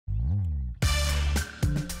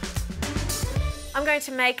I'm going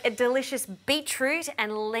to make a delicious beetroot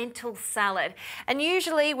and lentil salad. And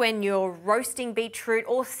usually when you're roasting beetroot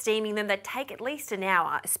or steaming them, they take at least an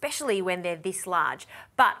hour, especially when they're this large.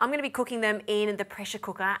 But I'm going to be cooking them in the pressure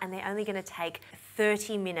cooker and they're only going to take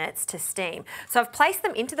 30 minutes to steam. So I've placed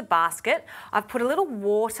them into the basket. I've put a little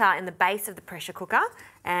water in the base of the pressure cooker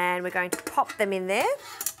and we're going to pop them in there.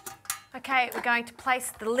 Okay, we're going to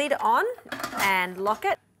place the lid on and lock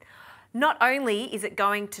it. Not only is it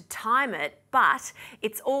going to time it, but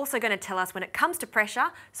it's also going to tell us when it comes to pressure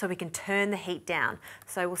so we can turn the heat down.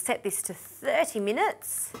 So we'll set this to 30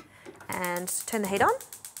 minutes and turn the heat on.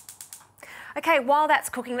 Okay, while that's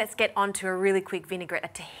cooking, let's get on to a really quick vinaigrette, a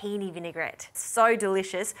tahini vinaigrette. So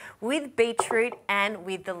delicious with beetroot and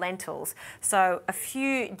with the lentils. So a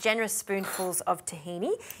few generous spoonfuls of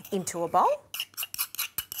tahini into a bowl,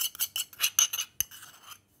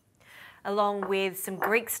 along with some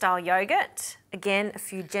Greek-style yogurt. Again, a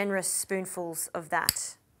few generous spoonfuls of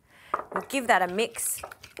that. We'll give that a mix.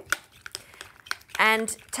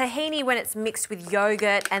 And tahini, when it's mixed with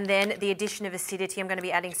yogurt and then the addition of acidity, I'm going to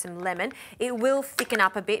be adding some lemon. It will thicken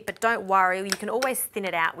up a bit, but don't worry, you can always thin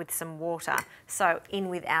it out with some water. So in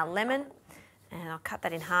with our lemon, and I'll cut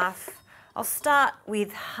that in half. I'll start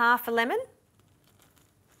with half a lemon.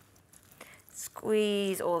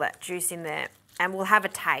 Squeeze all that juice in there. And we'll have a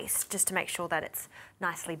taste just to make sure that it's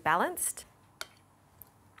nicely balanced.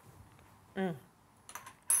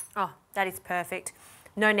 Oh, that is perfect.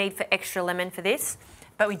 No need for extra lemon for this,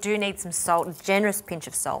 but we do need some salt, a generous pinch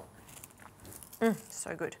of salt.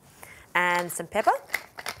 So good. And some pepper.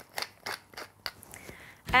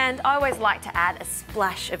 And I always like to add a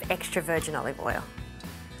splash of extra virgin olive oil.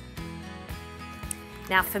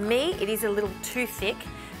 Now for me, it is a little too thick,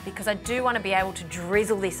 because I do want to be able to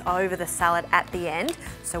drizzle this over the salad at the end.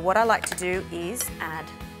 So what I like to do is add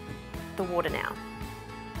the water now.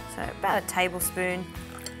 So about a tablespoon.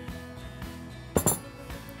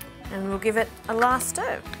 And we'll give it a last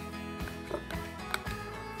stir.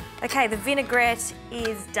 Okay, the vinaigrette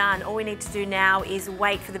is done. All we need to do now is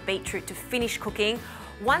wait for the beetroot to finish cooking.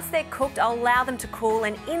 Once they're cooked, I'll allow them to cool,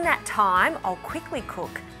 and in that time, I'll quickly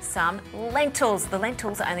cook some lentils. The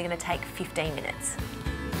lentils are only going to take 15 minutes.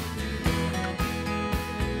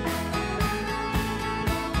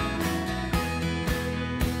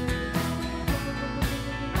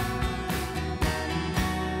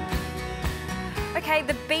 Okay,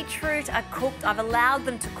 the beetroot are cooked. I've allowed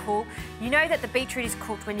them to cool. You know that the beetroot is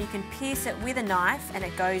cooked when you can pierce it with a knife and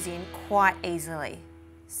it goes in quite easily.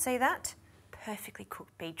 See that? Perfectly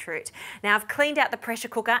cooked beetroot. Now I've cleaned out the pressure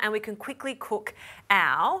cooker and we can quickly cook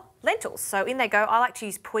our lentils. So in they go. I like to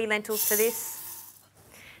use pui lentils for this.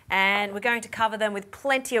 And we're going to cover them with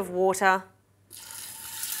plenty of water.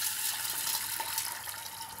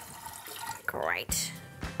 Great.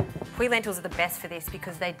 Pui lentils are the best for this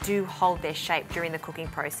because they do hold their shape during the cooking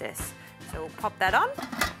process. So we'll pop that on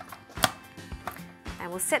and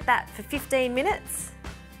we'll set that for 15 minutes.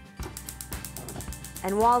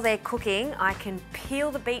 And while they're cooking, I can peel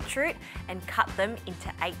the beetroot and cut them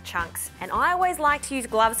into 8 chunks. And I always like to use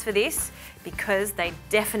gloves for this because they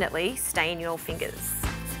definitely stain your fingers.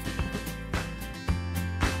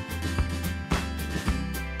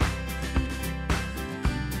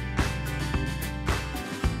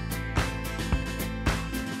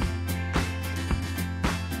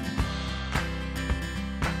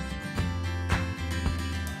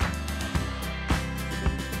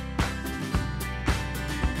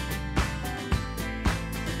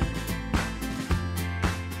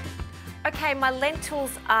 Okay, my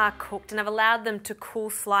lentils are cooked and I've allowed them to cool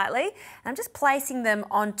slightly. And I'm just placing them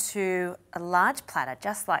onto a large platter,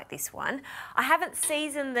 just like this one. I haven't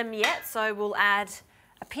seasoned them yet, so we'll add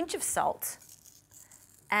a pinch of salt.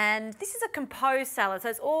 And this is a composed salad, so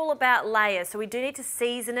it's all about layers. So we do need to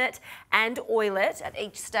season it and oil it at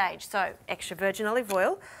each stage. So extra virgin olive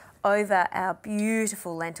oil over our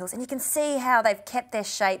beautiful lentils. And you can see how they've kept their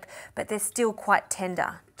shape, but they're still quite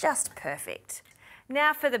tender. Just perfect.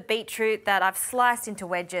 Now for the beetroot that I've sliced into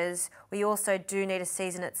wedges, we also do need to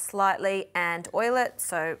season it slightly and oil it.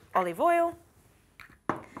 So olive oil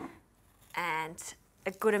and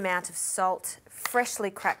a good amount of salt, freshly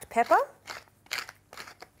cracked pepper.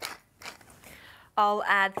 I'll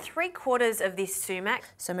add 3/4 of this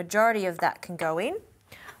sumac, so majority of that can go in.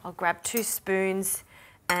 I'll grab 2 spoons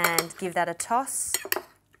and give that a toss.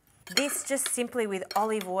 This just simply with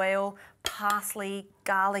olive oil, parsley,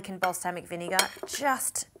 garlic and balsamic vinegar,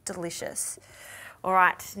 just delicious. All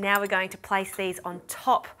right, now we're going to place these on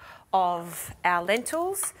top of our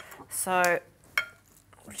lentils. So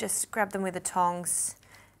we'll just grab them with the tongs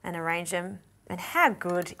and arrange them. And how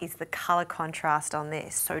good is the colour contrast on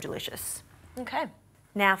this? So delicious. Okay.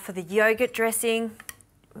 Now for the yogurt dressing,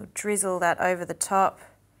 we'll drizzle that over the top.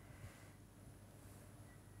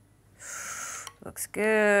 Looks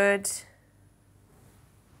good.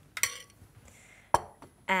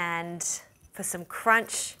 And for some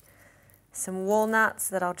crunch, some walnuts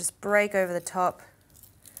that I'll just break over the top.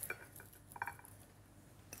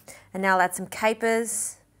 And now I'll add some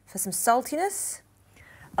capers for some saltiness,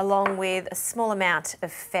 along with a small amount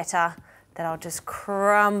of feta that I'll just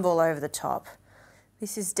crumble over the top.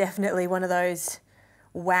 This is definitely one of those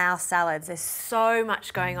wow salads. There's so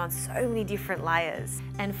much going on, so many different layers.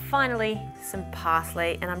 And finally, some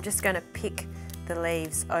parsley, and I'm just going to pick the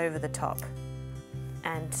leaves over the top.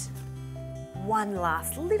 And one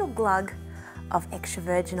last little glug of extra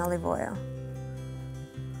virgin olive oil.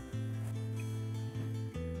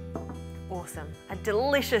 Awesome, a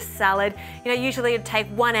delicious salad. You know, usually it'd take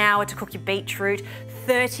 1 hour to cook your beetroot,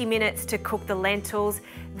 30 minutes to cook the lentils.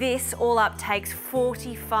 This all up takes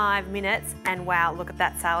 45 minutes, and wow, look at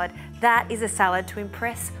that salad. That is a salad to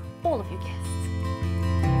impress all of your guests.